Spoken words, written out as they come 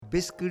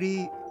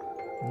Basically,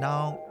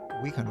 now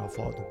we can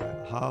afford to buy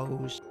a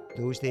house.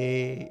 Those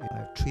days, I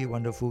have three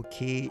wonderful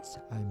kids.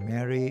 I'm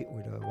married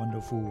with a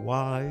wonderful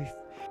wife.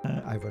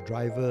 I have a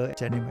driver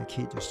sending my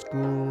kid to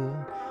school.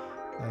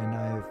 And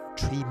I have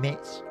three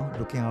maids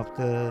looking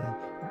after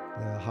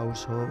the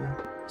household.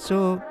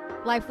 So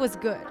Life was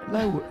good.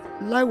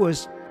 life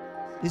was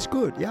it's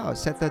good. Yeah,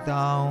 settled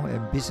down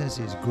and business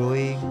is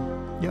growing.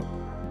 Yep.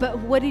 But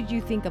what did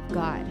you think of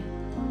God?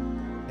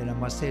 And I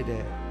must say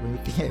that when you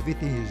think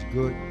everything is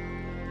good,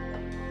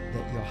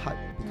 that your heart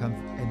becomes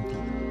empty.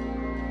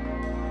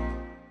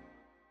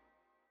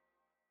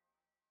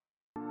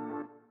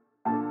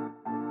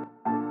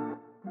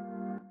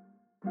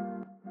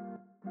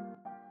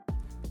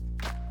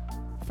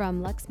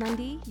 From Lux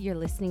Mundi, you're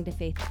listening to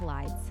Faith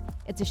Collides.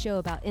 It's a show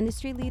about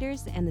industry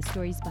leaders and the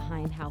stories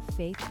behind how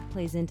faith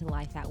plays into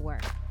life at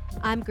work.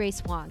 I'm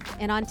Grace Wong,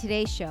 and on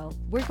today's show,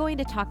 we're going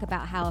to talk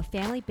about how a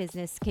family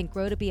business can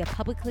grow to be a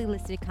publicly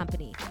listed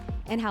company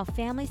and how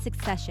family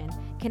succession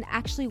can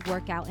actually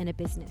work out in a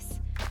business.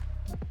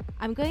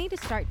 I'm going to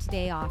start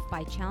today off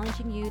by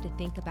challenging you to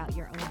think about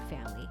your own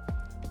family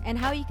and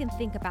how you can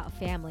think about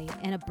family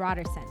in a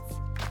broader sense.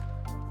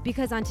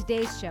 Because on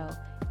today's show,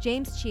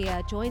 James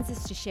Chia joins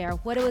us to share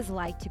what it was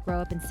like to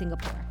grow up in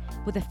Singapore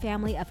with a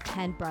family of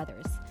 10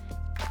 brothers,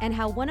 and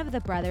how one of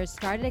the brothers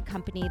started a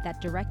company that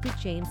directed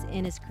James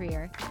in his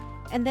career,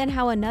 and then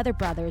how another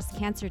brother's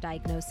cancer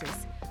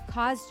diagnosis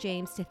caused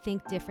James to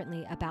think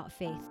differently about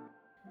faith.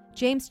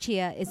 James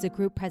Chia is the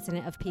group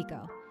president of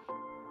Pico,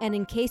 and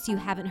in case you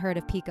haven't heard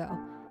of Pico,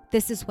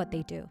 this is what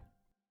they do.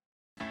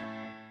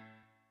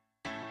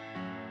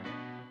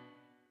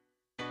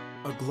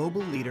 A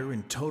global leader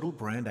in total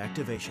brand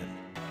activation,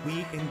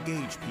 we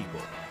engage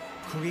people,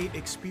 create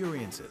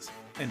experiences,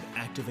 and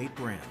activate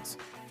brands,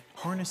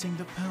 harnessing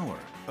the power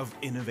of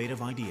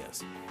innovative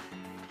ideas.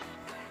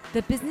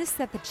 The business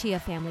that the Chia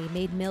family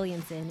made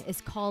millions in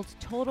is called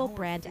Total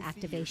Brand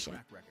Activation.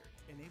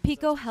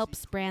 Pico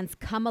helps brands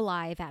come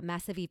alive at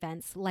massive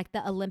events like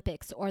the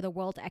Olympics or the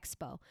World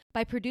Expo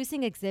by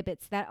producing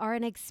exhibits that are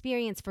an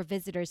experience for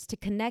visitors to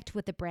connect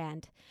with the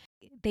brand.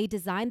 They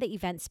design the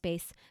event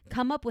space,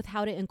 come up with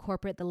how to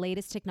incorporate the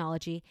latest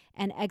technology,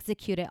 and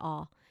execute it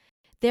all.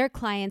 Their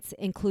clients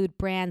include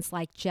brands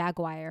like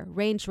Jaguar,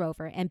 Range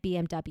Rover, and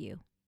BMW.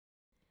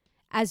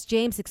 As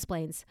James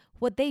explains,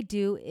 what they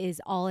do is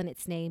all in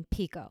its name,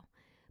 Pico.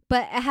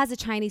 But it has a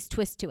Chinese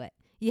twist to it.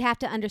 You have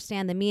to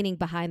understand the meaning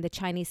behind the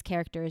Chinese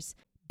characters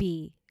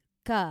bi,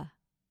 ke.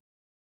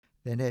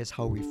 Then that's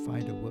how we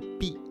find the word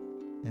beat.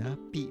 Yeah,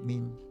 beat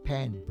means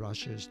pen,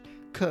 brushes.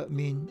 Ke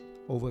means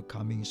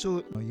overcoming.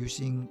 So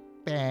using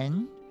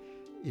pen,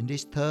 in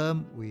this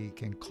term, we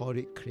can call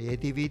it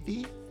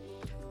creativity.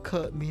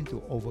 Ke means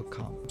to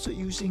overcome. So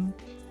using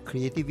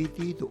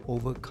creativity to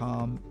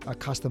overcome a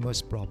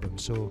customer's problem.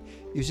 So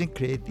using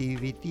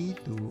creativity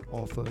to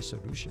offer a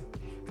solution.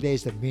 That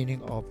is the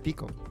meaning of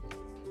Pico.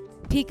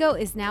 Pico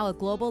is now a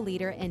global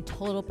leader in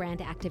total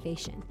brand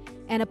activation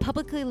and a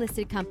publicly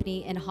listed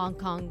company in Hong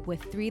Kong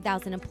with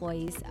 3,000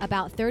 employees,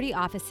 about 30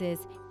 offices,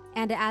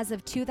 and as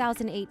of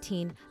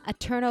 2018, a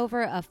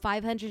turnover of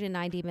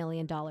 $590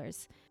 million.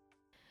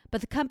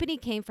 But the company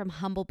came from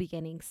humble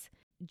beginnings.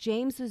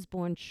 James was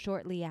born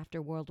shortly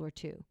after World War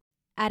II,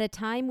 at a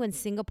time when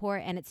Singapore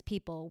and its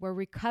people were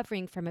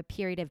recovering from a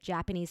period of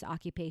Japanese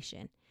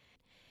occupation.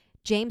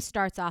 James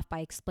starts off by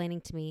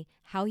explaining to me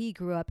how he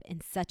grew up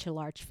in such a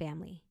large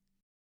family.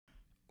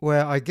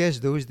 Well, I guess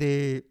those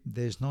days,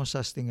 there's no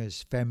such thing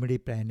as family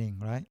planning,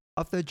 right?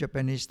 After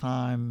Japanese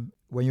time,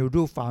 when you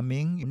do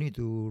farming, you need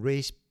to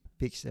raise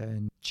pigs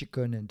and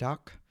chicken and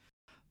duck.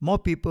 More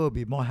people will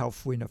be more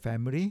helpful in the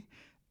family.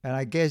 And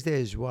I guess that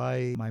is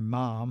why my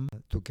mom,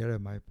 together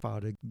with my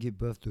father, gave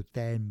birth to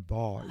 10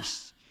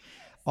 boys.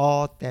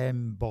 All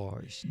 10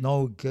 boys,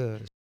 no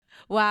girls.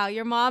 Wow,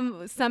 your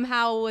mom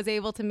somehow was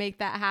able to make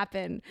that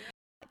happen.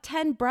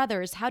 10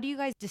 brothers, how do you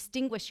guys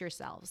distinguish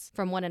yourselves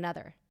from one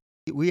another?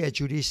 We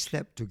actually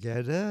slept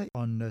together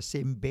on the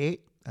same bed.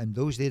 And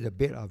those days, the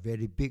bed are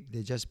very big.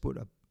 They just put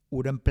a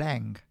wooden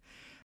plank.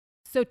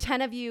 So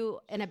 10 of you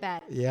in a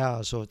bed.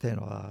 Yeah, so 10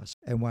 of us.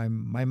 And when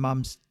my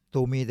mom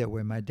told me that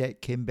when my dad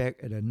came back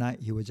at the night,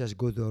 he would just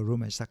go to a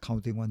room and start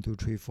counting 1, 2,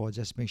 3, 4,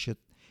 just make sure,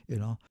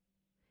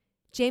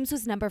 James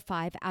was number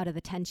 5 out of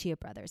the 10 Chia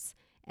brothers.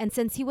 And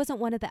since he wasn't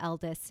one of the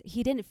eldest,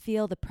 he didn't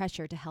feel the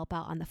pressure to help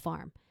out on the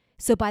farm.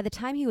 So by the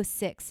time he was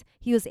 6,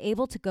 he was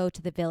able to go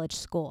to the village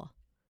school.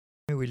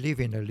 We live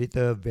in a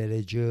little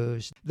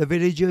villages. The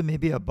villager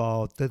maybe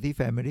about 30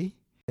 family,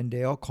 and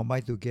they all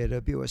combine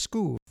together, build a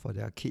school for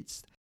their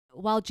kids.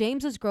 While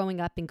James was growing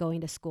up and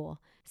going to school,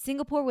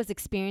 Singapore was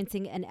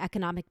experiencing an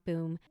economic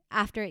boom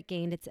after it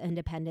gained its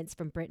independence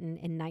from Britain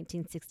in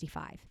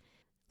 1965.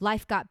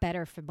 Life got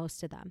better for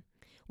most of them.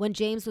 When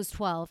James was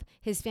 12,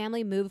 his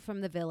family moved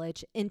from the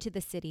village into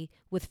the city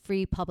with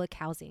free public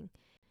housing.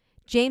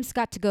 James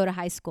got to go to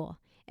high school,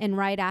 and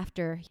right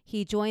after,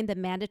 he joined the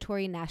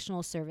mandatory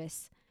national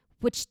service,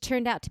 which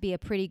turned out to be a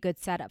pretty good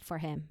setup for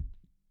him.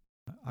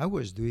 I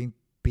was doing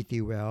pretty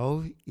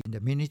well in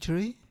the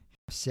military.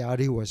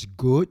 Salary was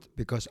good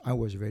because I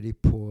was very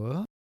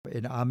poor.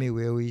 In the army,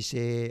 we always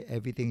say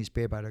everything is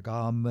paid by the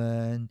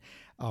government.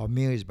 Our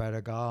meal is by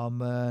the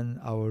government.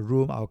 Our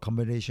room, our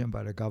accommodation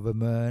by the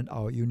government.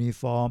 Our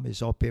uniform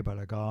is all paid by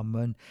the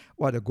government.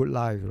 What a good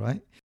life,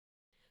 right?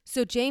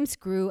 So James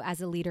grew as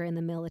a leader in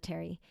the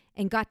military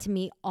and got to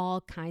meet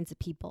all kinds of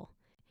people.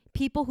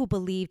 People who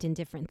believed in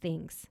different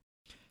things.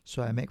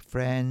 So I make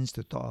friends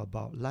to talk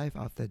about life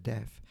after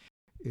death.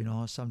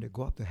 Some they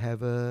go up to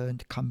heaven,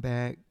 come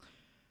back.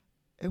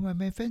 And when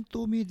my friend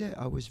told me that,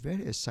 I was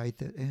very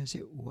excited. And I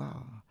said,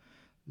 wow,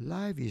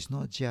 life is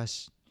not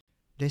just,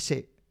 they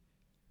say,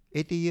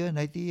 80 years,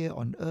 90 years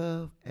on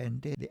earth,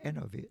 and then the end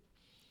of it.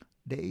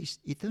 There is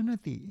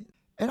eternity.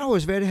 And I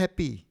was very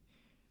happy.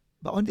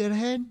 But on the other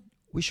hand,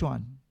 which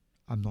one?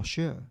 I'm not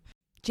sure.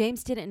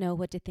 James didn't know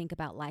what to think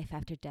about life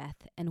after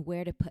death and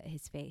where to put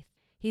his faith.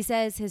 He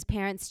says his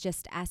parents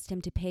just asked him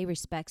to pay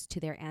respects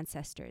to their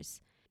ancestors.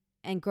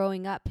 And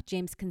growing up,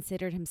 James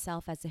considered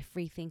himself as a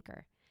free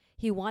thinker.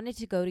 He wanted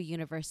to go to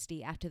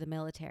university after the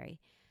military,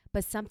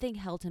 but something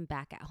held him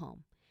back at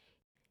home.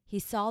 He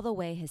saw the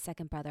way his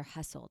second brother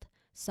hustled,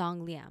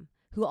 Song Liam,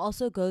 who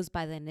also goes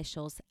by the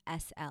initials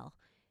SL.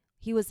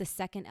 He was the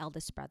second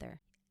eldest brother,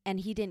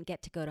 and he didn't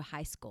get to go to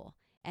high school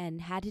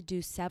and had to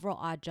do several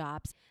odd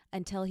jobs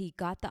until he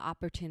got the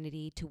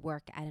opportunity to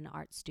work at an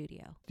art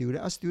studio. The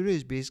art studio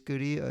is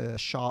basically a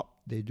shop.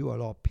 They do a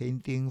lot of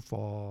painting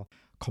for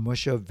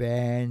commercial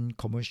van,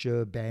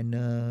 commercial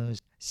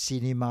banners,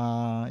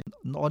 cinema.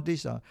 All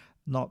these are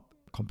not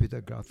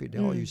computer graphic.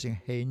 They're all using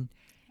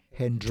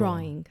hand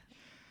Drawing.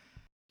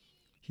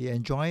 He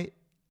enjoyed it,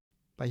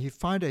 but he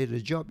found that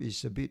the job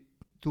is a bit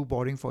too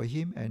boring for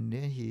him, and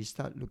then he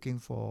started looking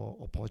for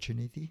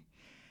opportunity.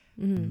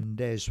 And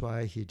that is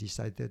why he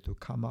decided to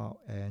come out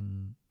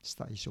and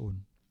start his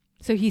own.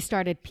 So he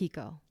started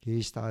Pico.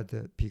 He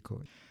started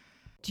Pico.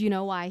 Do you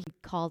know why he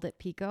called it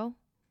Pico?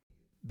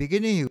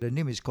 Beginning, the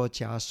name is called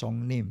Jia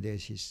Song Lim.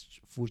 There's his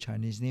full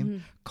Chinese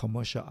name.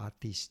 Commercial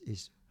artist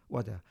is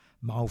what a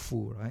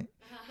mouthful, right?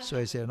 So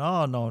I said,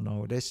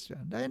 no.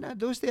 Then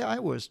those days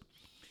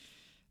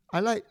I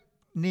like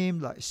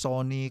name like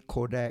Sony,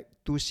 Kodak,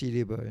 2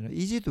 syllable,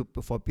 easy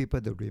for people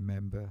to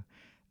remember.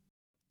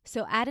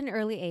 So at an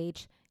early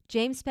age,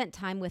 James spent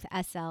time with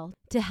SL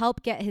to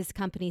help get his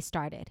company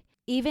started,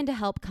 even to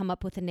help come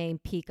up with the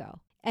name Pico.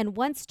 And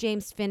once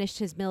James finished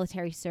his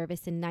military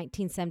service in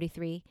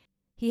 1973,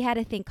 he had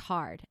to think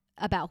hard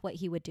about what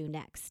he would do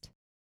next.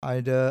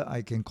 Either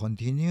I can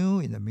continue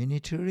in the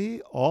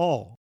military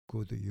or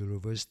go to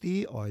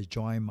university or I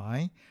join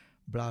my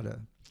brother.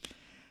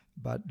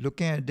 But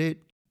looking at it,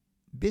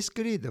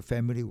 basically the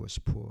family was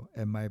poor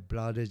and my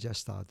brother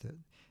just started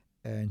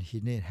and he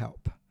needed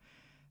help.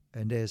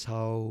 And that's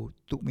how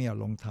it took me a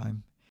long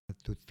time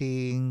to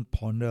think,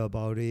 ponder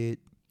about it.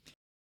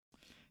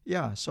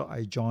 Yeah, so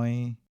I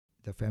joined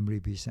the family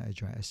business. I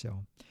joined SL.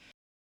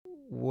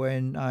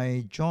 When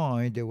I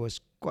joined, there was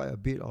quite a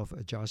bit of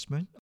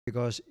adjustment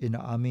because in the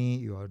army,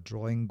 you are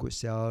drawing good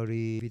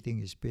salary,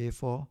 everything is paid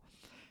for.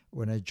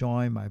 When I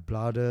joined my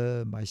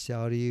brother, my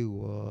salary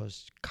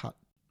was cut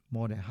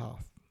more than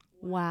half.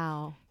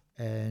 Wow.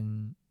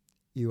 And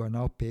you are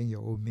now paying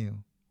your own meal.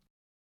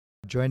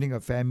 Joining a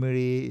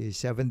family is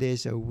 7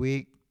 days a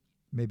week,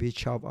 maybe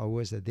 12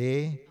 hours a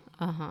day.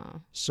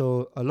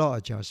 So a lot of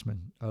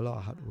adjustment, a lot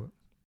of hard work.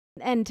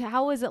 And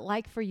how was it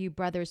like for you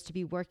brothers to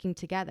be working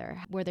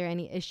together? Were there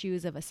any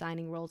issues of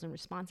assigning roles and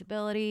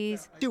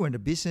responsibilities? When the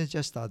business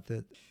just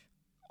started,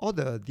 all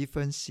the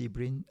different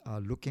siblings are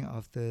looking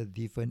after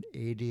different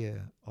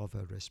area of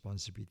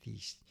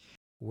responsibilities.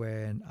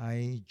 When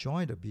I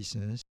joined the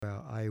business,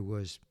 I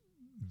was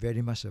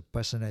very much a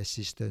personal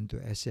assistant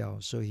to SL.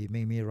 So he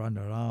made me run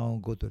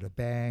around, go to the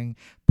bank,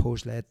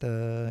 post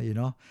letter,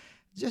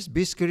 just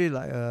basically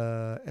like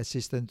an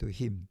assistant to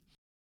him.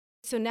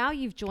 So now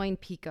you've joined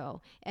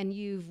Pico and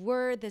you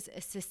were this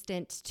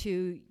assistant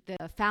to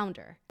the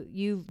founder.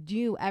 You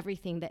do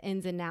everything, the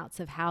ins and outs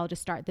of how to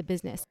start the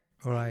business.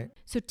 All right.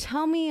 So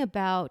tell me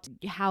about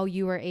how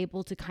you were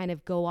able to kind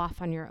of go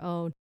off on your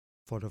own.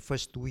 For the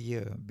first 2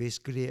 years,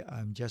 basically,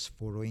 I'm just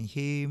following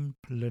him,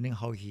 learning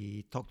how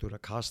he talk to the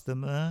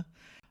customer,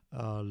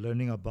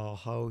 learning about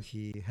how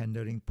he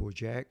handling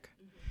project,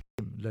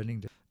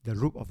 learning the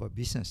root of a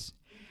business.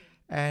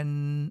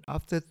 And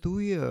after 2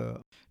 years,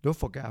 don't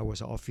forget I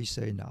was an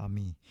officer in the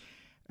army.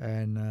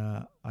 And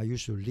I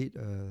used to lead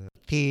a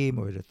team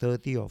with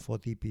 30 or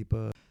 40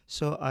 people.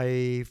 So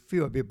I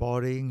feel a bit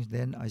boring.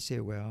 Then I say,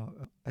 well,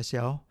 SL,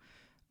 I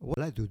would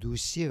like to do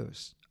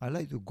sales. I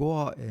like to go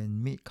out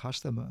and meet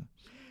customer.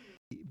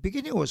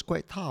 Beginning was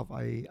quite tough.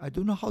 I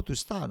don't know how to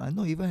start. I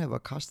don't even have a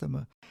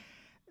customer.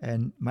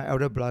 And my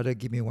elder brother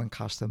gave me one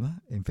customer.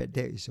 In fact,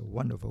 that is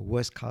one of the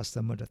worst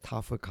customer, the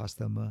tougher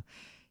customer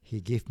he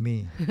gave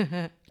me.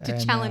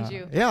 To challenge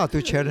you. Yeah,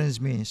 to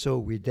challenge me. So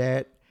with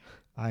that,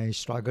 I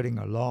struggling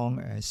along.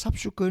 And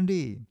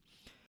subsequently,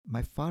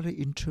 my father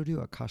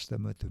introduced a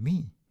customer to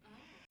me.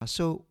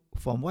 So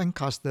from one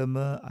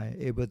customer, I'm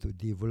able to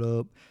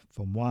develop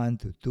from 1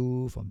 to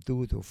 2, from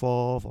 2 to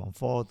 4, from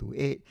 4 to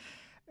 8.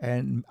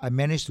 And I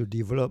managed to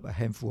develop a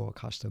handful of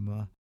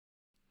customers.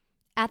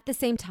 At the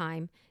same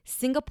time,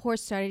 Singapore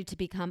started to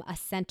become a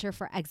center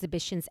for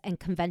exhibitions and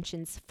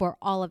conventions for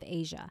all of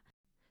Asia.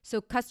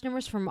 So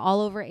customers from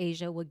all over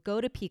Asia would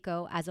go to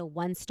Pico as a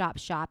one-stop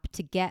shop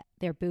to get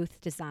their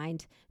booth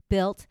designed,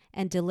 built,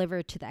 and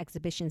delivered to the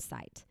exhibition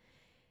site.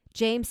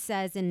 James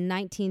says in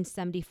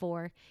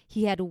 1974,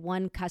 he had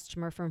one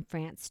customer from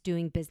France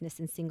doing business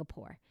in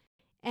Singapore.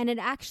 And it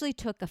actually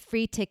took a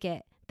free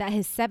ticket that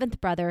his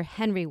seventh brother,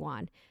 Henry,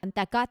 won, and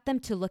that got them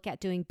to look at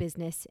doing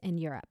business in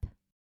Europe.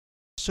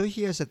 So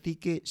he has a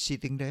ticket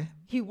sitting there.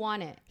 He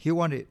won it. He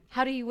won it.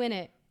 How did he win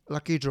it?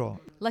 Lucky draw.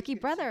 Lucky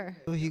brother.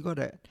 So he got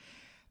that.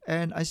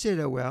 And I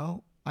said,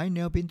 well, I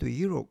never been to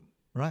Europe,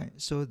 right?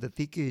 So the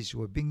tickets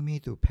will bring me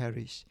to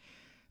Paris.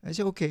 I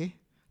said, okay,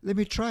 let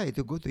me try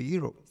to go to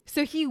Europe.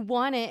 So he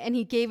won it and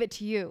he gave it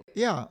to you.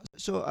 Yeah.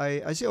 So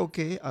I said,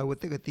 okay, I will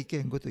take a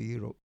ticket and go to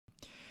Europe.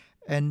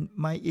 And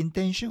my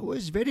intention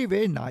was very,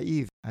 very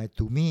naive.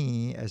 To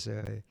me, as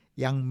a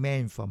young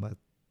man from a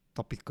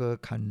tropical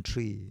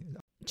country.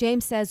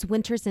 James says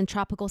winters in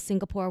tropical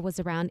Singapore was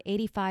around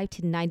 85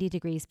 to 90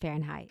 degrees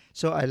Fahrenheit.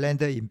 So I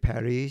landed in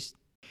Paris,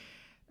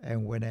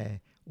 and when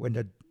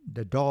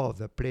the door of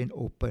the plane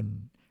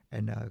opened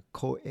and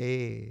cold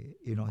air,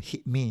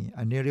 hit me,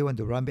 I nearly want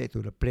to run back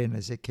to the plane. I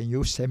said, "Can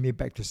you send me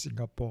back to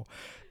Singapore?"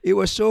 It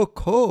was so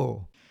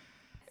cold.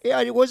 Yeah,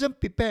 I wasn't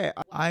prepared.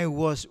 I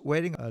was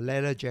wearing a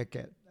leather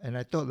jacket, and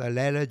I thought the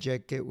leather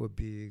jacket would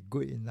be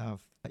good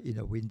enough in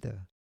the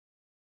winter.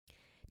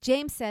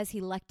 James says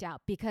he lucked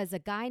out because a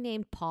guy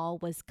named Paul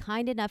was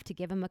kind enough to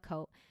give him a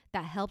coat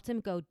that helped him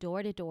go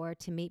door to door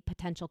to meet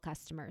potential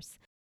customers.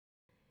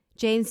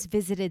 James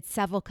visited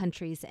several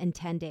countries in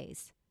 10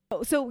 days.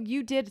 So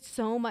you did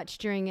so much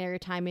during your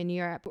time in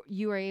Europe.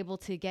 You were able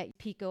to get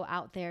Pico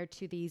out there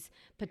to these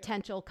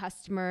potential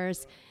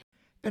customers.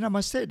 And I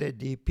must say that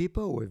the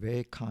people were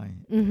very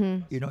kind.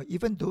 Mm-hmm.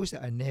 Even those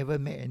that I never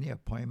made any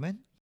appointment,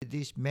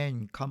 these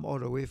men come all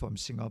the way from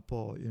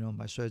Singapore,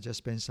 might as well just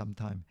spend some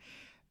time.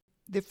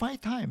 They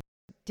find time.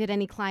 Did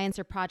any clients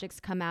or projects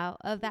come out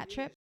of that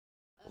trip?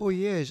 Oh,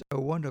 yes. I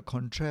won a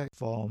contract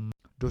from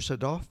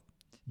Dusseldorf,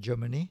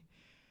 Germany.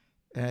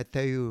 And I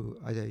tell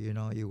you,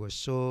 it was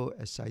so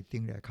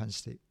exciting that I can't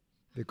sleep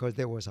because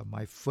that was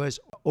my first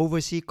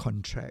overseas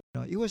contract.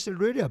 It was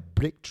really a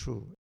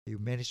breakthrough. You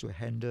managed to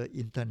handle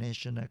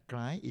international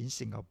clients in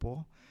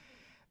Singapore.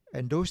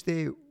 And those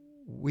days,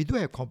 we do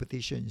have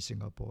competition in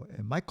Singapore.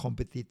 And my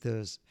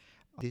competitors,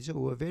 they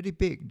were very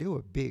big. They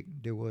were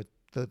big. They were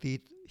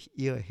 30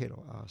 years ahead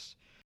of us.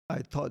 I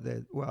thought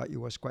that, it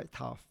was quite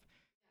tough.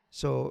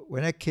 So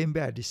when I came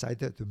back, I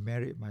decided to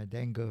marry my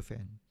then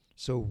girlfriend.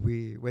 So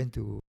we went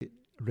to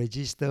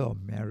register or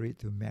married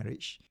to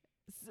marriage.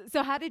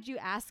 So how did you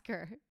ask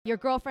her? Your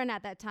girlfriend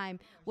at that time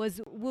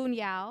was Woon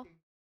Yao.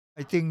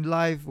 I think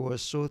life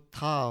was so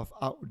tough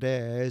out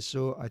there,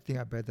 so I think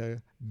I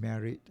better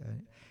marry.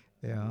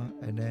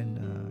 And then,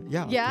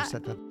 to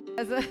settle.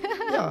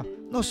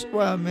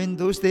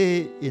 Those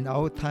days in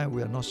our time,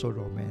 we are not so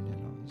romantic,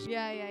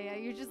 Yeah.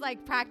 You're just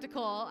like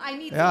practical. I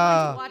need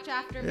someone to watch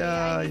after me.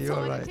 I need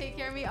someone to take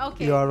care of me.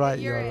 Okay. You're right.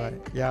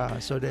 Yeah,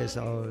 so that's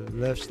our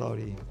love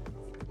story.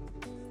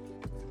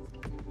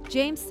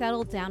 James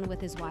settled down with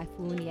his wife,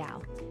 Woon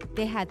Yao.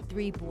 They had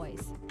 3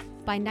 boys.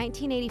 By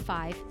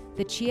 1985,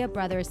 the Chia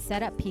brothers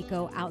set up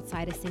Pico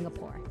outside of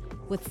Singapore,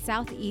 with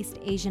Southeast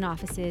Asian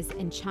offices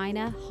in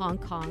China, Hong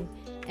Kong,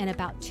 and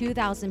about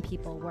 2,000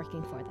 people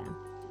working for them.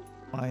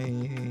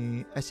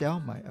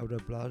 My elder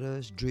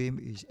brother's dream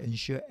is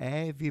ensure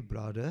every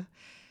brother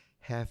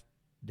have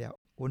their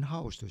own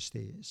house to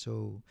stay.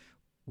 So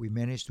we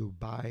managed to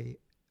buy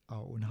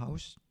our own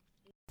house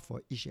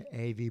for each and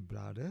every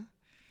brother.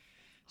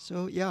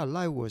 So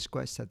life was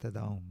quite settled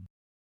down.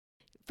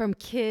 From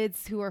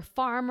kids who are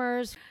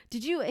farmers,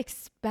 did you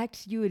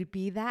expect you would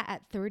be that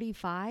at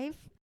 35?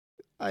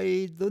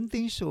 I don't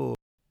think so.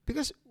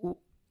 Because,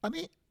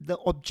 the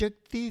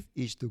objective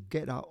is to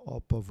get out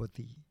of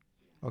poverty.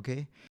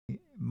 Okay?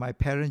 My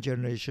parent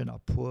generation are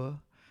poor.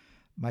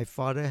 My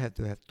father had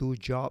to have 2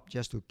 jobs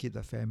just to keep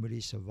the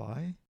family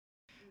survive.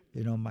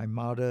 My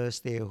mother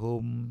stay at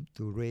home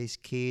to raise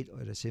kids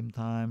at the same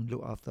time,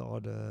 look after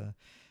all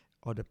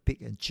the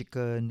pig and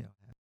chicken.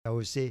 I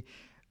would say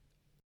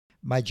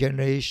my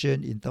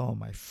generation, in terms of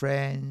my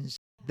friends,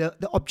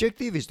 the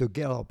objective is to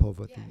get out of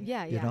poverty.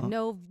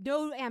 No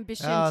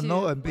ambition.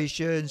 No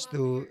ambitions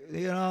to,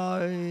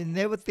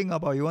 never think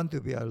about you want to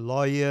be a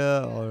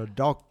lawyer or a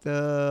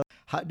doctor.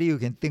 Hardly you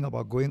can think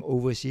about going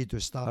overseas to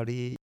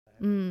study.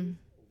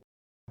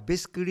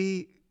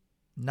 Basically,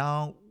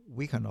 now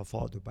we can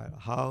afford to buy a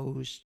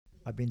house.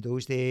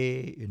 Those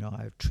days,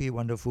 I have 3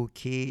 wonderful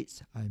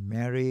kids. I'm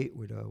married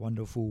with a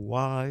wonderful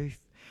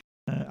wife.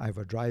 I have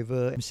a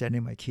driver. I'm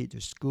sending my kid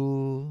to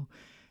school.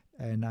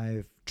 And I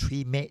have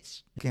 3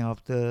 maids looking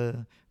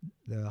after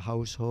the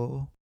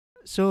household.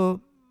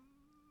 So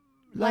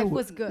life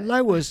was good.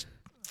 Life was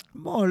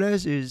more or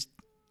less it's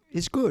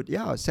good.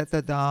 Yeah,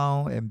 settled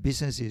down and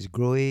business is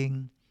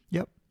growing.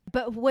 Yep.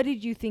 But what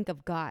did you think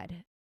of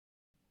God?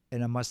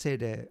 And I must say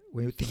that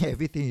when you think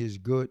everything is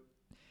good,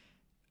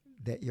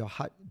 that your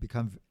heart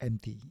becomes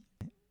empty.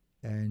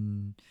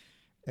 And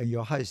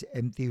your heart is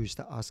empty, you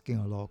start asking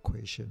a lot of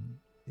questions.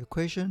 Your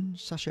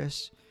questions such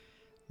as,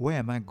 where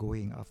am I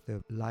going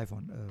after life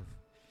on earth?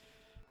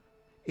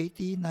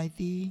 80,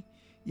 90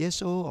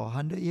 years old or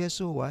 100 years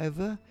old,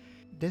 whatever.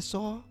 That's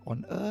all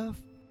on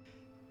earth.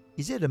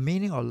 Is it the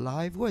meaning of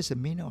life? What is the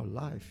meaning of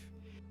life?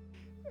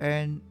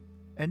 And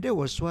that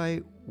was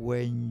why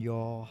when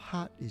your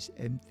heart is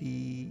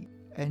empty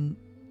and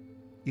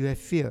you have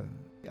fear.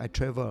 I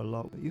travel a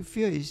lot. You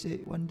fear is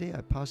that one day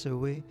I pass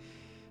away.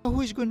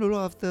 Who is going to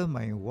look after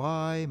my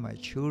wife, my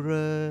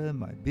children,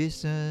 my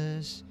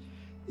business?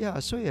 Yeah,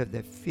 so you have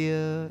that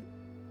fear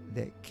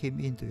that came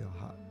into your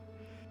heart.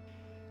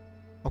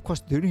 Of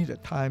course, during the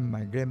time,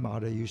 my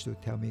grandmother used to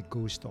tell me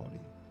ghost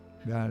story.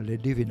 Yeah, they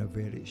live in a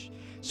village.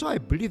 So I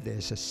believe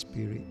there's a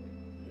spirit.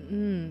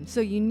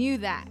 So you knew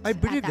that. I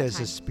believe there's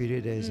time. a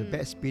spirit. There's a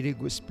bad spirit,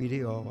 good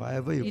spirit, or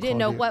whatever you call it. You didn't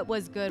know what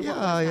was good. Yeah, what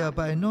was yeah. not.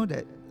 But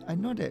I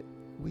know that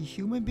we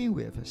human beings,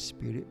 we have a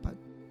spirit.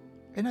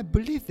 And I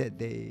believe that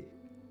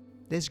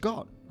there's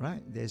God,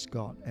 right? There's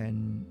God.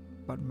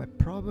 But my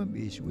problem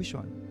is which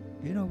one?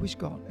 Which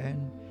God?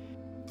 And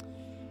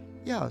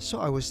yeah, so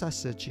I will start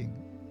searching.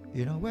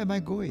 Where am I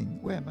going?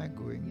 Where am I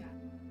going? Yeah.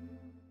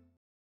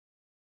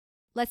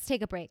 Let's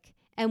take a break.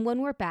 And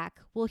when we're back,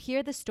 we'll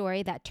hear the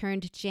story that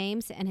turned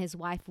James and his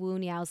wife Wu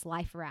Niao's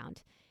life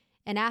around.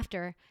 And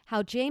after,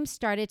 how James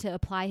started to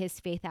apply his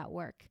faith at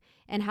work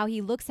and how he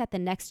looks at the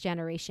next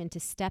generation to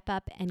step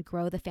up and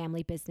grow the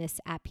family business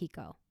at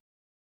Pico.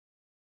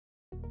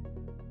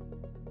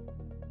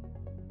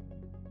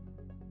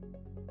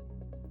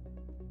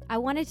 I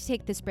wanted to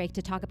take this break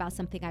to talk about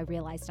something I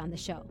realized on the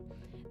show.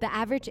 The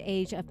average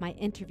age of my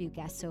interview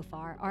guests so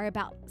far are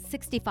about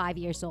 65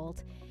 years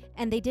old,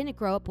 and they didn't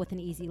grow up with an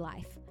easy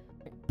life.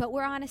 But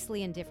we're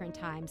honestly in different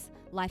times.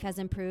 Life has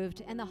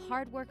improved, and the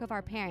hard work of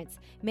our parents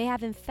may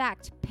have in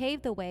fact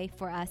paved the way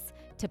for us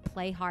to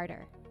play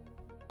harder.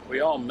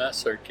 We all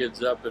mess our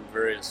kids up in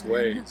various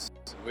ways.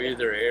 We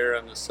either err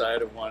on the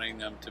side of wanting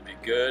them to be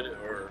good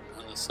or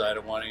on the side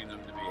of wanting them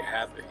to be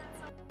happy.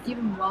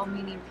 Even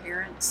well-meaning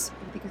parents,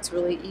 I think it's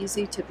really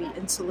easy to be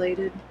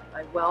insulated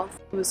by wealth.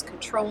 It was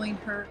controlling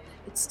her.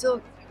 It's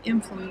still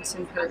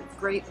influencing her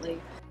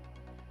greatly.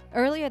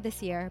 Earlier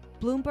this year,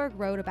 Bloomberg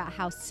wrote about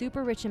how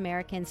super rich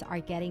Americans are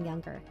getting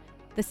younger.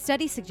 The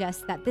study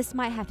suggests that this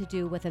might have to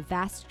do with a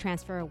vast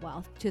transfer of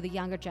wealth to the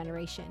younger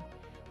generation.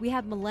 We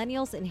have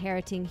millennials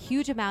inheriting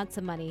huge amounts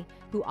of money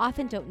who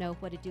often don't know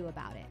what to do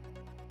about it.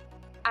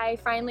 I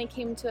finally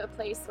came to a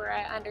place where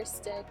I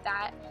understood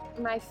that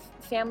my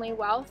family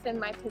wealth and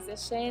my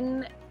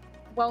position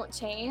won't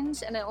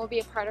change, and it will be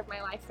a part of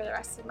my life for the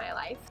rest of my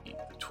life. The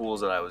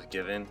tools that I was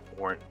given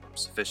weren't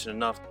sufficient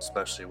enough,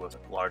 especially with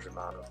a large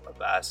amount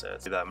of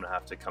assets that I'm going to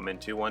have to come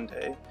into one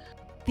day.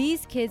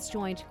 These kids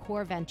joined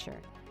Core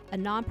Venture, a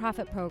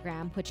nonprofit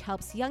program which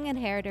helps young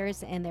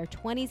inheritors in their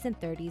 20s and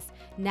 30s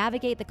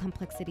navigate the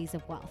complexities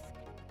of wealth.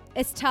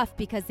 It's tough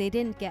because they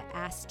didn't get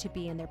asked to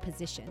be in their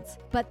positions,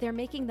 but they're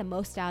making the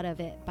most out of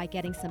it by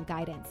getting some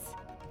guidance.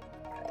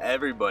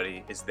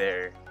 Everybody is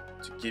there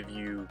to give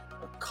you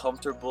a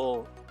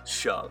comfortable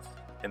shove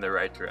in the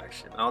right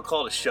direction. I'll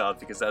call it a shove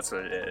because that's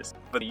what it is.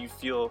 But you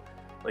feel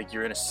like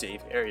you're in a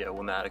safe area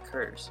when that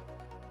occurs.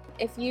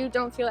 If you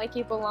don't feel like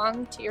you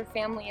belong to your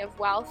family of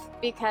wealth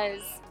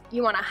because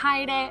you want to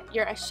hide it,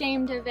 you're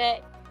ashamed of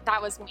it,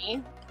 that was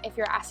me. If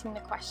you're asking the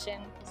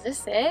question, is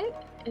this it?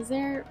 Is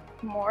there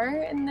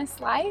more in this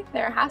life?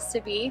 There has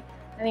to be.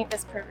 I think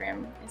this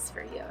program is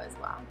for you as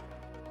well.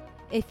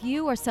 If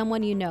you or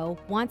someone you know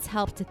wants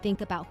help to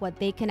think about what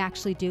they can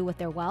actually do with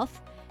their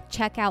wealth,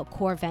 check out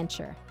Core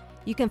Venture.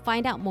 You can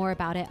find out more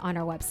about it on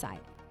our website.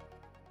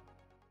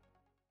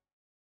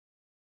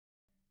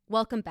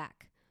 Welcome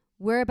back.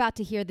 We're about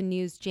to hear the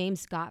news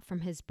James got from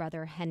his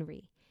brother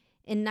Henry.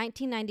 In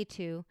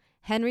 1992,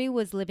 Henry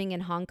was living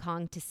in Hong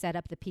Kong to set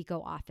up the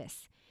Pico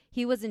office.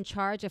 He was in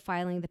charge of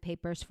filing the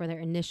papers for their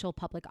initial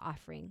public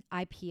offering,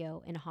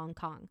 IPO, in Hong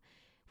Kong,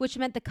 which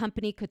meant the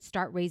company could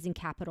start raising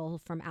capital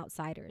from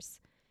outsiders.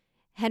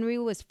 Henry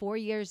was 4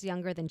 years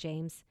younger than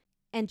James,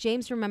 and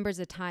James remembers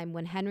a time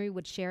when Henry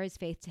would share his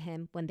faith to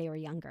him when they were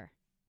younger.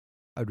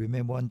 I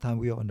remember one time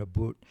we were on the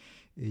boat.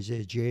 He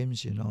said,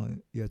 James, you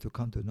have to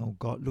come to know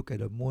God. Look at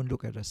the moon,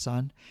 look at the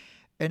sun.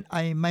 And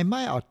my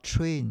mind are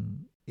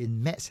trained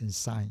in maths and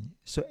science,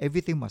 so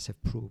everything must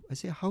have proof. I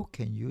said, how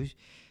can you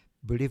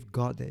believe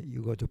God that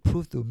you got to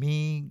prove to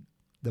me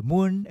the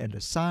moon and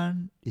the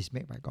sun is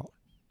made by God,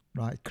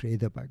 right?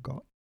 Created by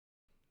God.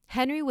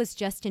 Henry was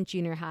just in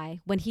junior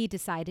high when he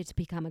decided to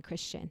become a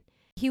Christian.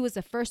 He was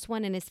the first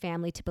one in his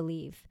family to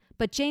believe,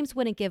 but James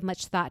wouldn't give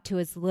much thought to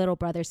his little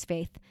brother's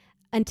faith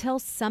until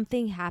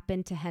something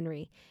happened to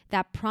Henry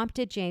that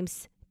prompted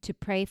James to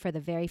pray for the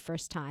very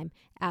first time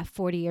at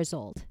 40 years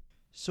old.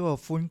 So a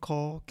phone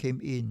call came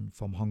in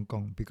from Hong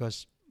Kong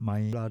because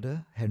my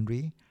brother,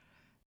 Henry,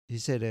 he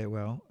said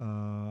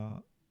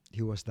that,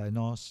 he was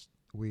diagnosed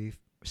with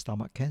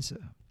stomach cancer.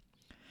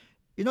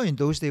 In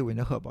those days, when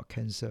I heard about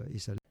cancer,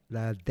 it's a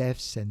the death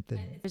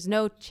sentence. There's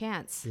no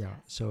chance. Yeah,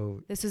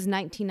 so This was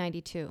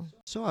 1992.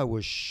 I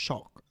was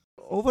shocked.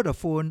 Over the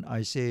phone,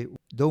 I say,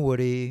 don't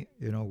worry,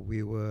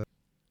 we will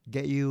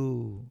get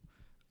you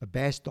a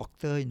best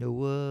doctor in the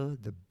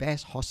world, the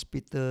best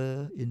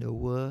hospital in the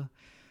world,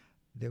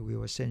 that we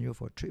will send you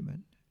for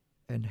treatment.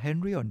 And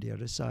Henry on the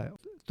other side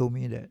told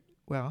me that,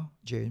 well,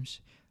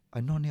 James,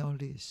 I don't need all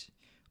this.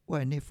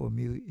 What I need from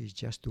you is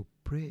just to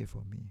pray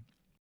for me.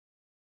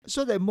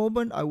 So that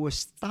moment I was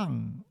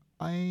stung.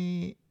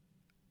 I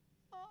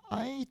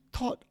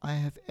thought I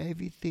have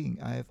everything.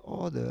 I have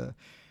all the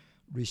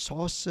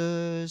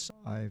resources.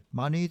 I have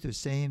money to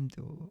send him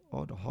to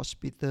all the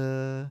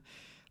hospital.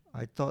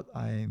 I thought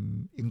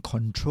I'm in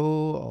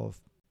control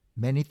of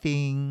many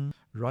things,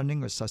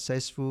 running a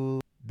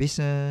successful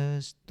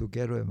business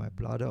together with my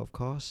brother, of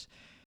course.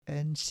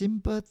 And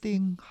simple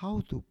thing,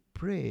 how to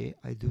pray,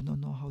 I do not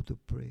know how to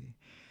pray.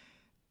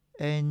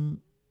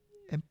 And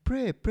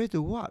pray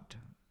to what?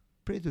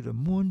 Pray to the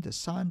moon, the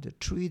sun, the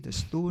tree, the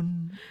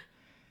stone.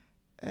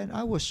 And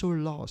I was so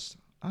lost.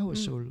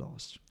 So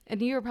lost.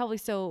 And you were probably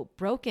so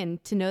broken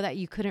to know that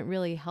you couldn't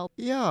really help.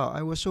 Yeah,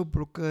 I was so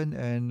broken.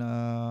 And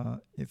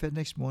in fact,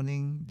 next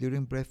morning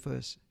during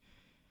breakfast,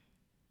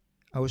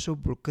 I was so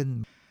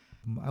broken.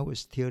 I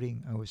was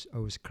tearing. I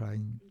was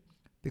crying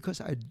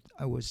because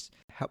I was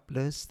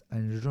helpless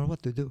and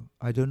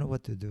I don't know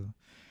what to do.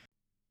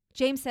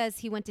 James says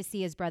he went to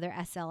see his brother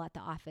SL at the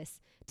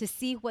office to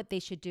see what they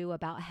should do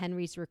about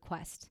Henry's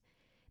request.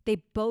 They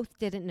both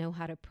didn't know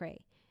how to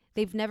pray.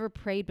 They've never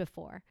prayed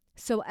before.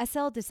 So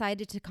SL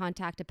decided to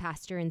contact a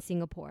pastor in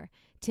Singapore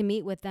to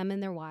meet with them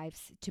and their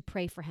wives to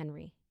pray for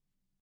Henry.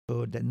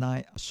 So that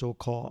night,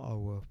 so-called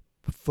our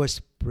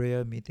first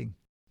prayer meeting.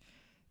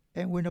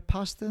 And when the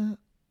pastor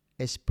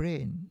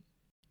explained,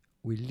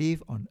 we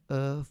live on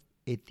earth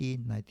 80,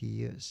 90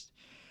 years.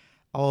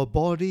 Our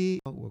body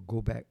will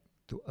go back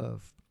to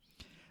earth,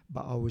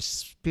 but our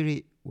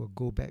spirit will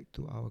go back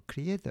to our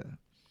Creator.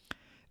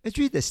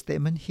 Actually, the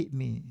statement hit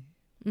me.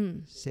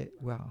 Said,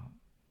 wow,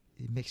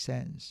 it makes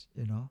sense,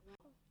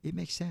 It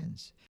makes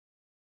sense.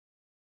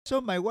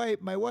 So my wife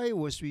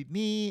was with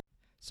me.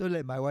 So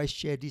let my wife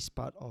share this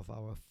part of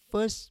our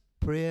first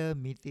prayer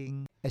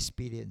meeting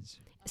experience.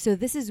 So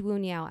this is Wu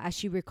Niao as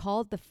she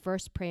recalled the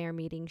first prayer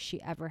meeting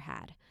she ever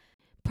had.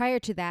 Prior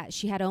to that,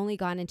 she had only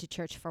gone into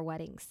church for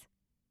weddings.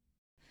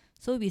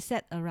 So we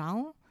sat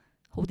around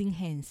holding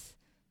hands.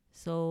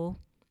 So,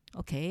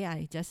 okay,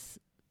 I just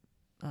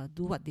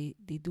do what they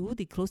do.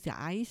 They close their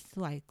eyes.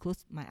 So I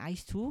closed my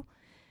eyes too.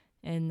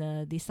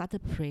 And they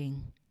started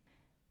praying.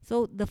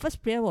 So the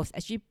first prayer was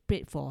actually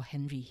prayed for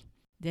Henry.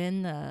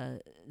 Then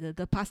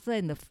the pastor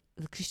and the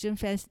Christian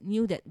friends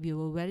knew that we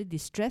were very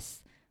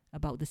distressed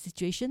about the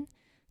situation.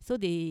 So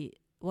they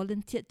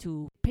volunteered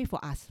to pray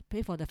for us,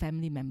 pray for the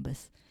family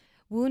members.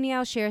 Wu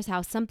Niao shares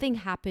how something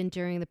happened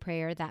during the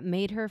prayer that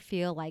made her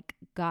feel like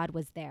God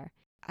was there.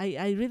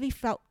 I really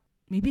felt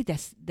maybe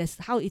that's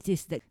how it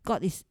is, that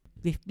God is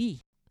with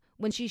me.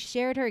 When she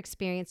shared her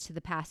experience to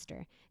the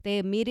pastor, they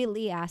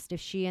immediately asked if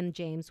she and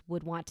James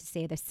would want to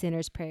say the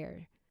sinner's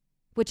prayer,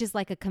 which is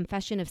like a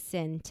confession of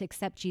sin to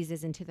accept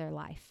Jesus into their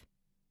life.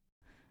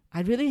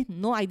 I really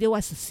no idea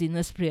what's the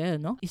sinner's prayer,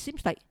 no? It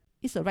seems like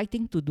it's the right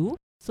thing to do.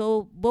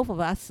 So both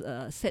of us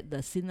said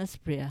the sinner's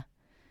prayer.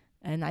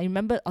 And I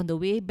remember on the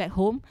way back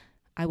home,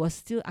 I was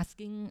still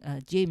asking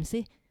James,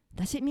 say,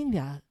 does it mean we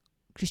are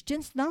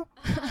Christians now?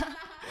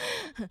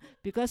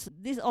 Because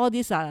all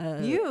these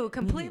are... you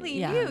completely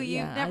yeah, new.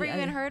 You've yeah, never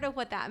even heard of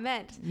what that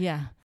meant.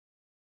 Yeah.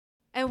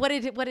 And what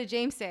did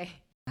James say?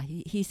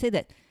 He said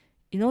that,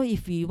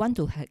 if we want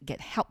to get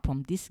help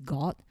from this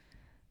God,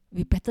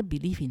 we better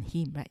believe in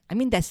Him, right? I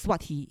mean, that's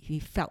what he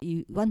felt.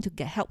 You want to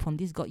get help from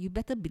this God, you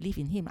better believe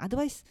in Him.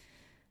 Otherwise,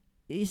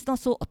 it's not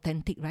so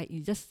authentic, right?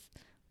 You just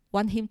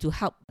want Him to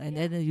help and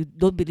then you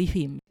don't believe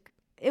Him.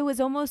 It was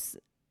almost,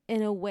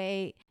 in a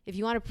way, if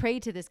you want to pray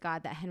to this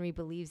God that Henry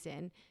believes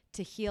in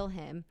to heal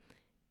him,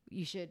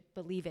 you should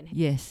believe in Him.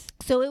 Yes.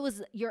 So it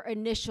was your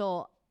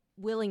initial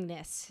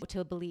willingness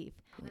to believe.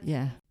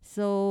 Yeah.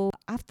 So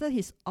after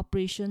his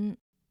operation,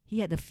 he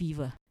had a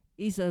fever.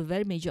 It's a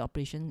very major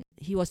operation.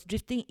 He was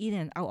drifting in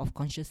and out of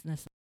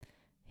consciousness.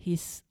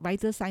 His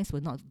vital signs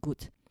were not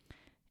good.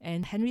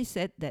 And Henry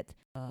said that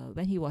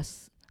when he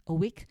was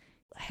awake,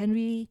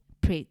 Henry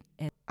prayed.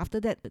 And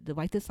after that, the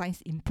vital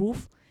signs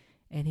improved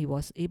and he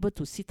was able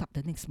to sit up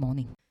the next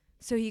morning.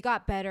 So he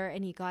got better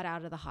and he got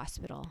out of the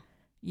hospital.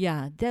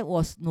 Yeah, that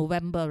was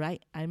November,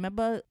 right? I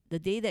remember the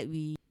day that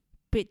we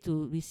prayed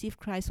to receive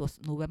Christ was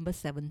November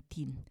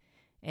 17.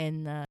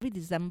 And every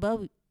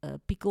December,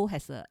 PICO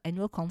has an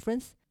annual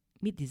conference,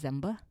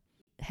 mid-December.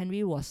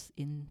 Henry was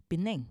in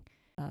Penang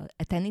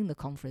attending the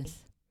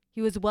conference.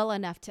 He was well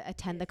enough to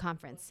attend the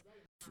conference.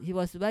 He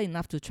was well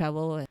enough to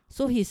travel.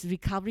 So his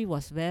recovery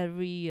was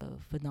very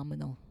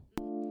phenomenal.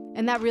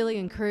 And that really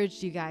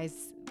encouraged you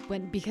guys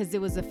because it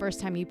was the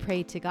first time you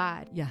prayed to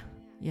God. Yeah.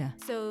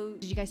 So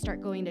did you guys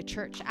start going to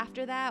church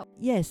after that?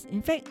 Yes.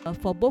 In fact,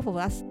 for both of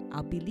us,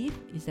 our belief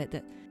is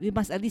that we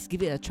must at least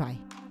give it a try.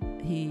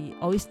 He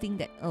always think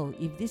that,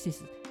 if this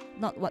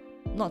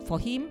not for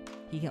him,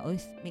 he can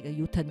always make a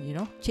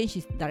U-turn, change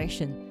his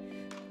direction.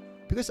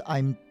 Because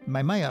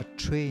my mind are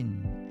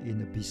trained in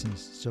the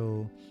business,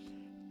 so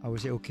I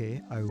would say,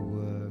 okay, I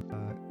will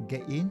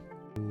get in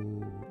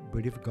to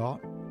believe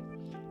God,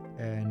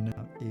 and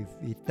if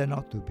it turned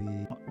out to be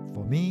not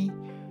for me,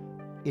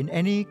 in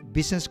any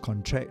business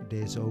contract,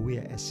 there's always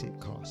an exit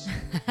clause.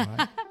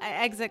 Right?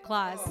 Exit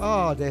clause.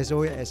 Oh, there's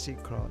always an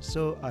exit clause.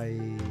 So I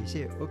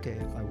said, okay,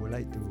 I would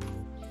like to,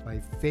 by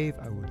faith,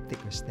 I will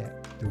take a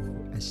step to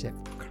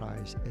accept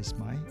Christ as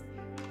my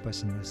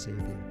personal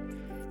Savior.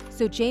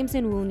 So James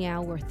and Wu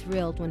Niao were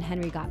thrilled when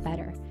Henry got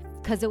better,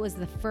 because it was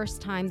the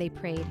first time they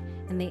prayed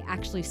and they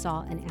actually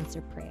saw an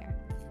answered prayer.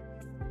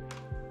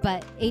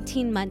 But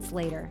 18 months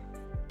later,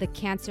 the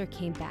cancer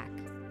came back.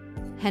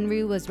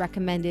 Henry was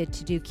recommended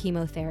to do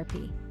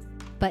chemotherapy,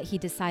 but he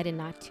decided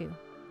not to.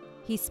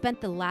 He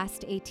spent the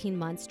last 18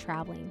 months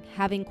traveling,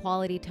 having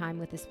quality time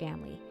with his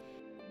family.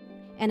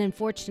 And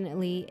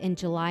unfortunately, in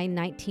July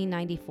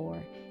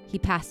 1994, he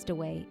passed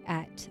away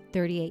at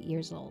 38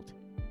 years old.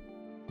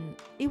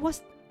 It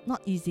was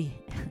not easy.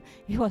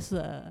 It was,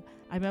 I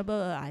remember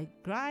I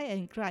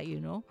cried,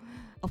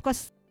 Of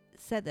course,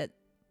 said that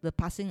the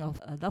passing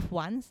of loved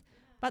ones,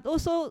 but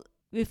also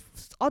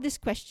with all these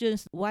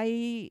questions, why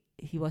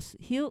he was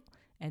healed,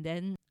 and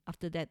then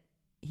after that,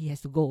 he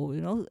has to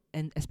go,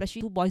 and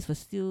especially 2 boys were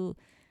still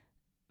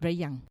very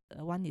young.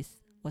 One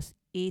was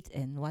 8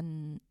 and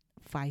one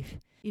 5.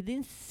 It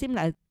didn't seem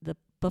like the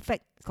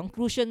perfect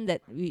conclusion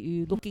that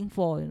we were looking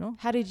for,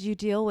 How did you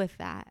deal with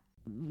that?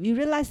 We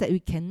realized that we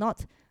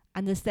cannot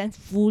understand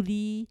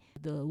fully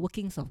the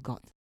workings of God.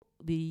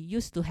 We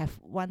used to have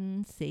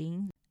one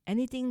saying,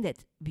 anything that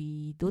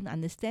we don't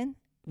understand,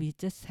 we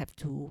just have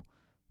to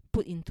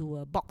put into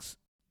a box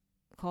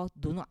called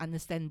do not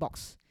understand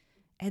box,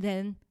 and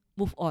then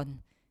move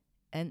on.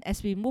 And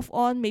as we move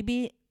on,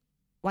 maybe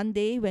one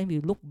day when we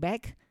look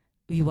back,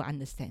 we will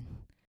understand.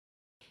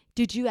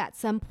 Did you at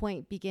some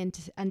point begin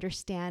to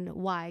understand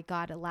why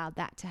God allowed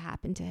that to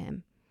happen to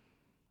him?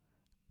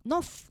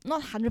 Not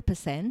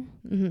 100%,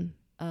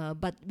 Mm-hmm.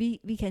 but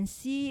we can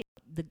see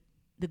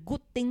the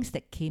good things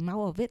that came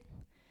out of it.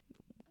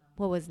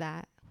 What was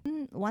that?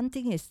 One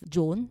thing is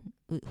Joan,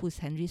 who's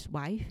Henry's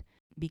wife,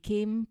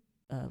 became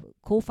a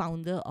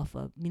co-founder of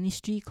a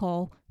ministry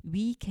called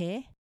We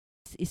Care.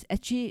 It's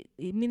actually,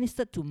 it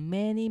ministered to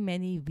many,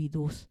 many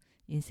widows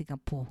in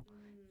Singapore.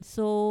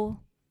 So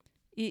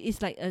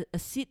it's like a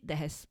seed that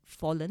has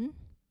fallen.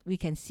 We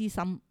can see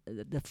some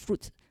the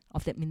fruit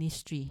of that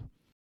ministry.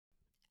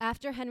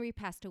 After Henry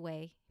passed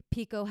away,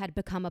 Pico had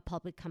become a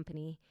public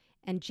company,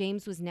 and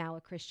James was now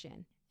a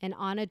Christian and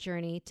on a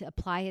journey to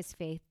apply his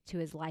faith to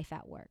his life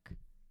at work.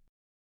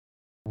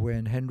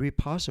 When Henry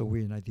passed away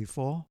in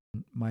 1994,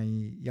 my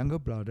younger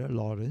brother,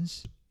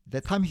 Lawrence,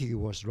 that time he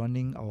was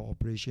running our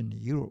operation in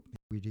Europe.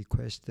 We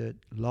requested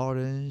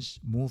Lawrence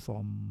move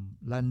from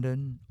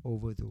London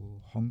over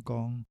to Hong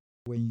Kong.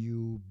 When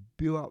you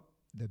build up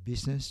the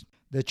business,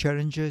 the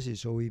challenges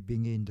is always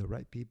bringing in the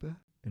right people,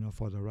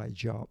 for the right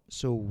job.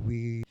 So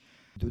we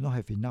do not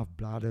have enough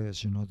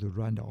brothers, to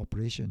run the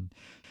operation.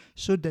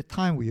 So that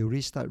time we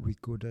already start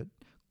recruited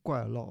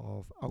quite a lot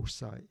of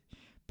outside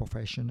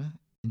professional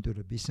into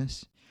the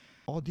business.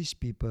 All these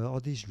people, all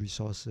these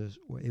resources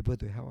were able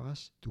to help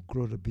us to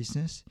grow the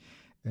business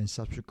and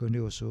subsequently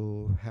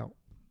also help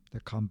the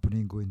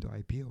company go into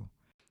IPO.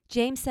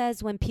 James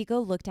says when Pico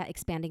looked at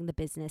expanding the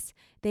business,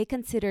 they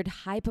considered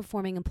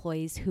high-performing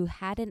employees who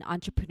had an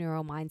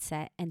entrepreneurial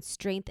mindset and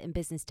strength in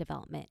business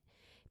development.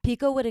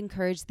 Pico would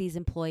encourage these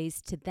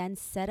employees to then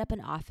set up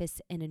an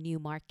office in a new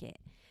market.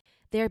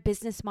 Their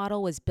business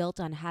model was built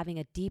on having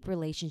a deep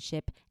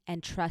relationship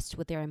and trust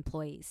with their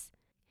employees.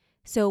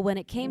 So when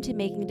it came to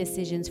making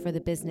decisions for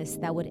the business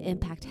that would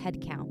impact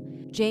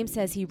headcount, James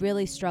says he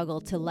really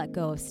struggled to let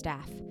go of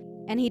staff,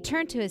 and he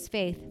turned to his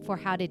faith for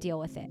how to deal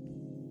with it.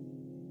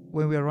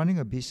 When we are running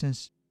a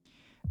business,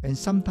 and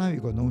sometimes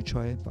you got no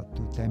choice but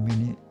to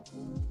terminate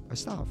a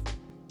staff.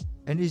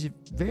 And it's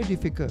very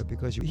difficult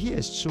because he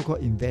has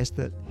so-called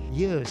invested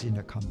years in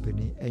the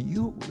company, and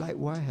you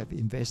likewise have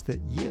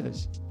invested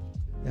years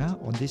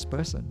on this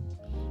person.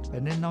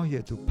 And then now you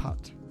have to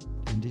part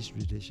in this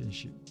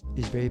relationship.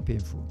 It's very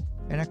painful.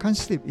 And I can't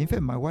sleep. In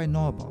fact, my wife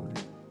knows about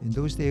it. In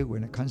those days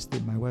when I can't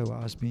sleep, my wife will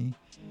ask me,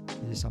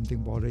 is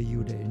something bother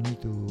you that you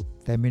need to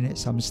terminate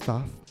some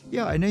stuff?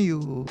 Yeah, and then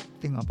you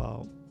think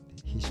about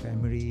his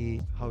family,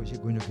 how is he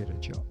going to get a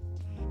job?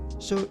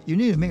 So you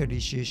need to make a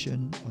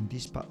decision on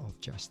this part of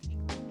justice.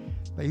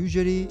 But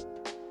usually,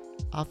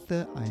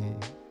 after I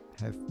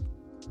have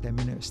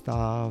terminated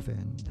staff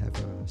and have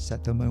a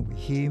settlement with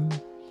him,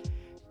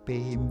 pay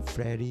him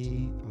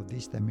fairly of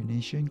this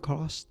termination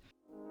cost,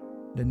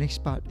 the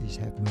next part is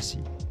have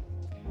mercy.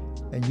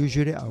 And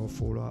usually I will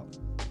follow up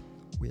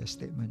with a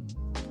statement.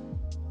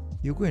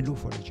 You go and look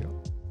for a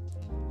job.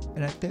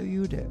 And I tell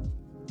you that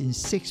in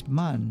 6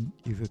 months,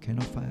 if you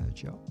cannot find a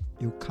job,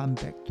 you come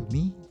back to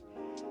me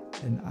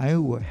and I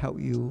will help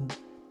you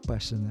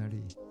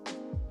personally.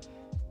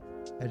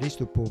 At least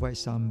to provide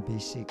some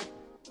basic,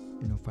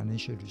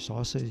 financial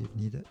resources if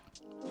needed.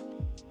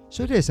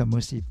 So there's a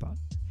mercy part.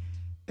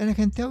 And I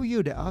can tell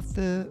you that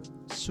after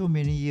so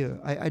many years,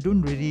 I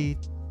don't really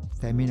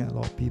terminate a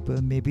lot of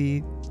people,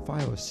 maybe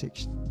 5 or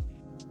 6.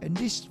 And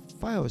this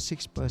 5 or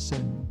 6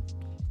 person,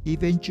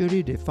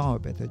 eventually they found a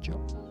better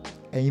job.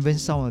 And even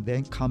some of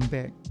them come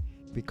back,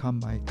 become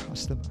my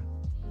customer.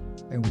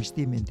 And we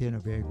still maintain a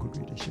very good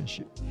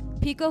relationship.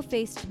 Pico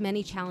faced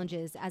many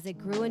challenges as it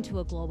grew into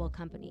a global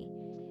company.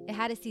 It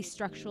had to see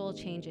structural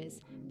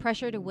changes,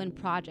 pressure to win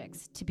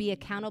projects, to be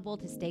accountable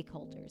to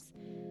stakeholders.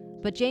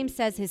 But James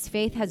says his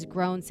faith has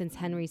grown since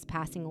Henry's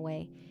passing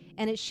away,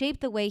 and it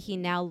shaped the way he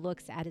now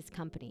looks at his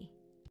company.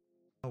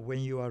 When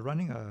you are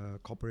running a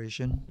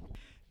corporation,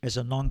 as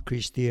a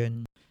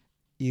non-Christian,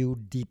 you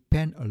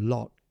depend a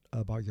lot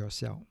about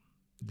yourself.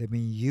 That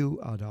means you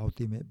are the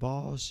ultimate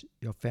boss,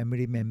 your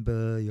family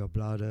member, your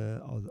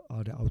brother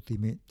are the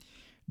ultimate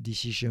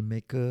decision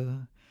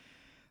maker.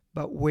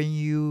 But when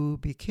you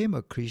became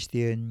a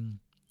Christian,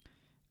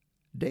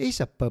 there is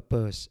a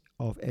purpose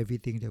of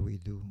everything that we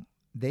do.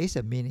 There is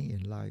a meaning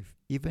in life.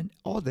 Even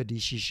all the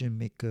decision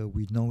maker,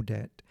 we know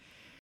that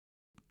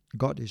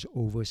God is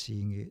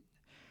overseeing it.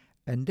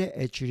 And that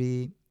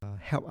actually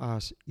help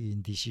us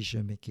in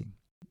decision making.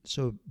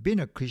 So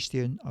being a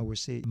Christian, I would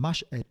say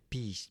much at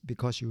peace,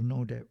 because you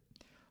know that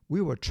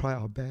we will try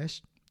our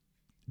best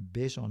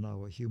based on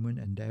our human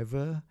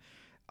endeavor,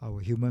 our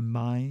human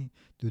mind,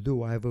 to do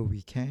whatever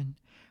we can.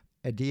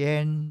 At the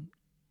end,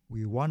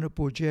 we won a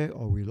project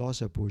or we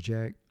lost a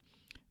project,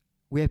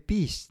 we have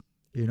peace,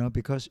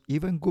 because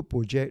even good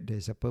project,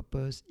 there's a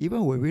purpose.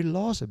 Even when we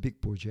lost a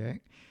big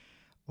project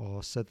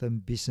or certain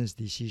business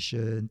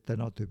decision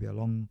turned out to be a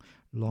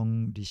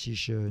long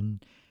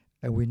decision,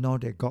 and we know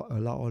that God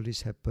allowed all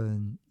this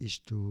happen is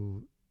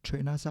to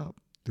train us up,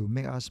 to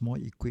make us more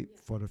equipped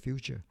for the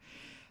future.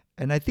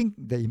 And I think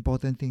the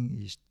important thing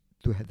is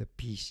to have the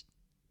peace.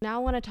 Now I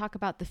want to talk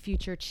about the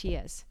future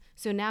Chias.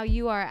 So now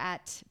you are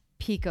at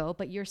Pico,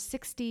 but you're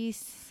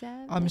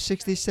 67? I'm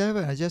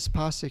 67. I just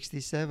passed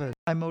 67.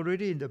 I'm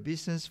already in the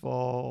business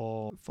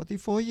for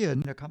 44 years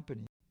in the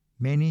company.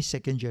 Many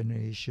second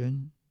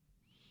generation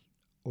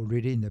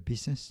already in the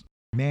business.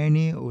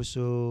 Many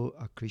also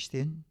are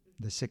Christian,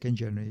 the second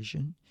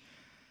generation.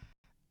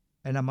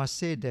 And I must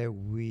say that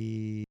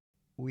we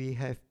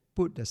have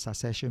put the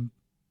succession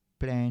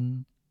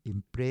plan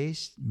in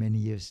place many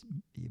years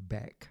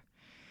back.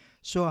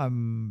 So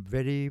I'm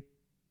very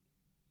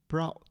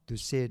proud to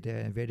say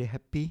that I'm very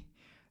happy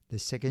the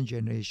second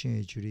generation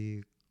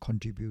actually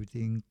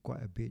contributing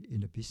quite a bit in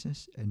the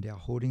business, and they are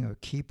holding a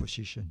key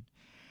position.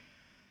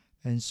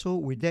 And so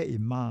with that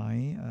in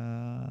mind,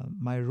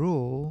 my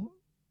role,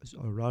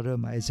 or rather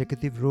my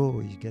executive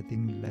role, is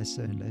getting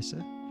lesser and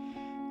lesser.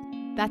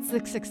 That's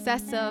the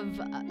success of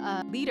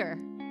a leader,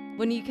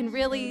 when you can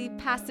really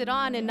pass it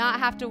on and not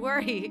have to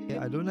worry.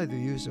 I don't like to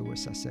use the word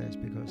success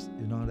because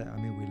we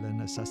learn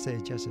that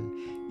success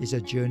is a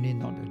journey,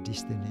 not a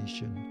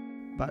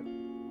destination. But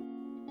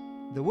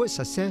the word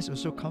success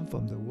also comes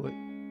from the word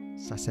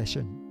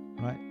succession,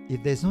 right?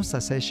 If there's no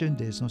succession,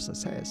 there's no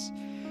success.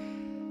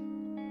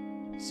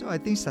 So I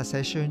think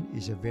succession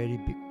is a very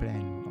big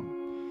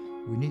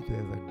plan. We need to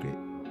have a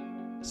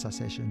great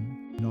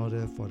succession in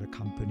order for the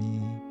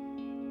company,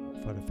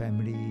 for the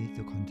family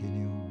to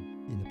continue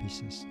in the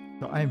business.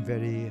 So I'm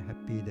very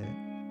happy that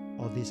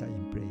all these are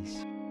in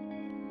place.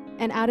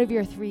 And out of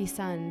your 3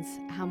 sons,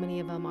 how many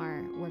of them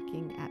are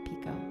working at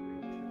Pico?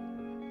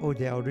 Oh,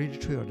 there are already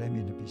 3 of them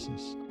in the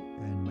business.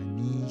 And my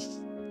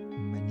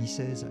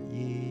nieces are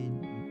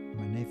in,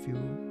 my nephew.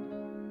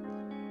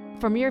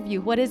 From your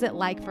view, what is it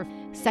like for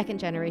second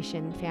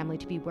generation family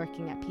to be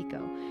working at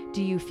Pico?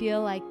 Do you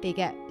feel like they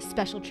get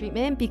special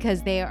treatment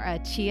because they are a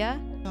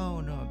Chia?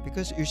 No,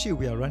 because you see,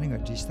 we are running a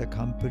digital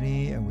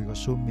company and we got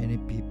so many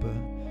people.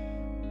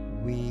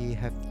 We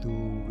have to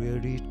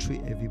really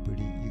treat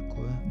everybody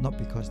equal, not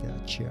because they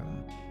are Chia.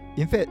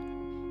 In fact,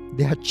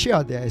 they are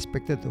Chia, they are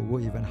expected to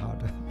work even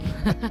harder.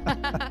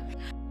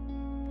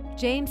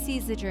 James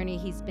sees the journey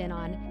he's been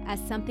on as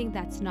something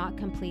that's not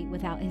complete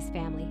without his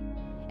family.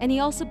 And he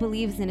also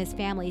believes in his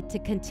family to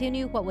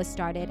continue what was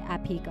started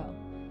at Pico.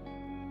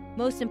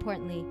 Most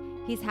importantly,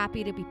 he's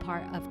happy to be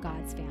part of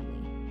God's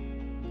family.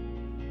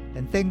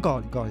 And thank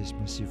God, God is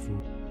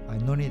merciful. I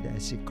don't need the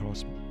exit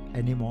cross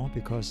anymore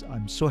because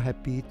I'm so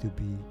happy to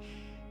be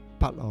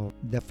part of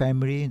the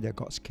family, the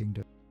God's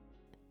kingdom.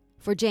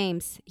 For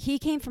James, he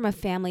came from a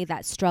family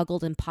that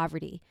struggled in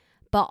poverty,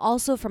 but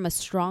also from a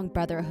strong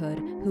brotherhood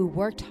who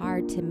worked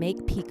hard to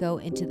make Pico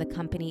into the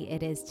company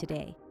it is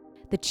today.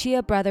 The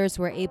Chia brothers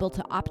were able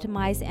to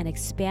optimize and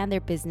expand their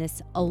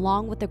business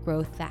along with the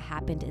growth that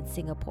happened in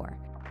Singapore.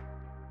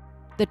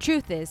 The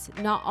truth is,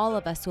 not all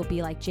of us will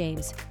be like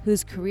James,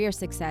 whose career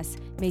success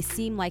may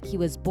seem like he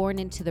was born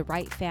into the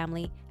right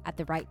family at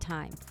the right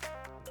time.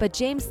 But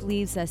James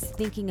leaves us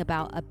thinking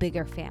about a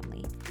bigger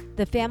family,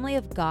 the family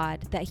of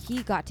God that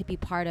he got to be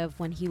part of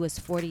when he was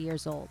 40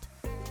 years old.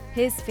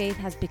 His faith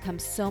has become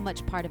so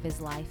much part of his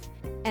life,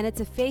 and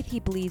it's a faith he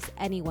believes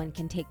anyone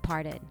can take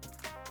part in.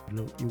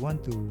 Look, you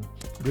want to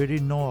really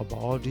know about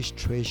all this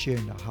treasure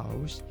in the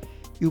house,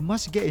 You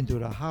must get into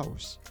the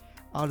house.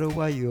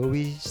 Otherwise, you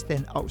always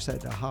stand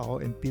outside the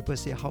house and people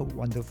say how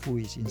wonderful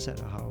is inside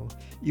the house.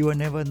 You will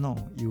never know.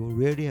 You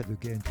really have to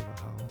get into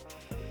the house.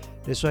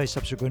 That's why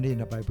subsequently in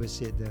the Bible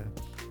said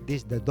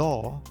the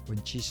door,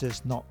 when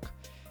Jesus knocked,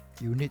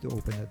 you need to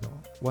open the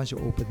door. Once you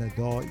open the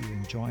door, you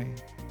enjoy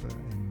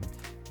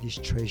this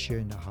treasure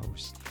in the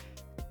house.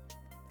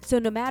 So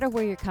no matter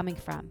where you're coming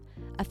from,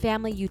 a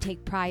family you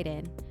take pride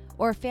in,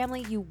 or a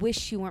family you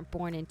wish you weren't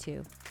born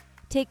into,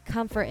 take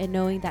comfort in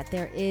knowing that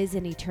there is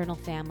an eternal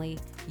family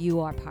you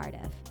are part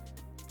of,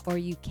 or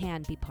you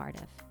can be part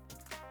of.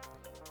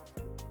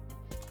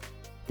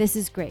 This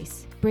is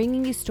Grace,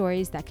 bringing you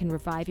stories that can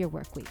revive your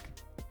work week.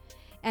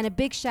 And a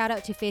big shout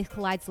out to Faith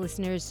Collides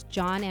listeners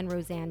John and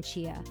Roseanne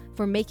Chia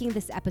for making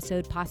this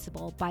episode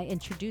possible by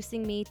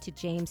introducing me to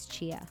James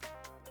Chia.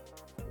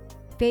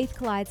 Faith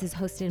Collides is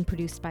hosted and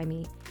produced by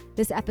me.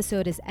 This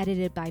episode is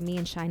edited by me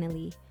and Shaina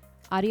Lee.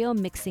 Audio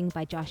mixing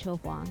by Joshua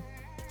Huang.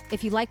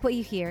 If you like what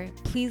you hear,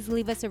 please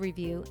leave us a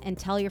review and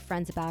tell your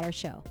friends about our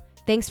show.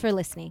 Thanks for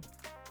listening.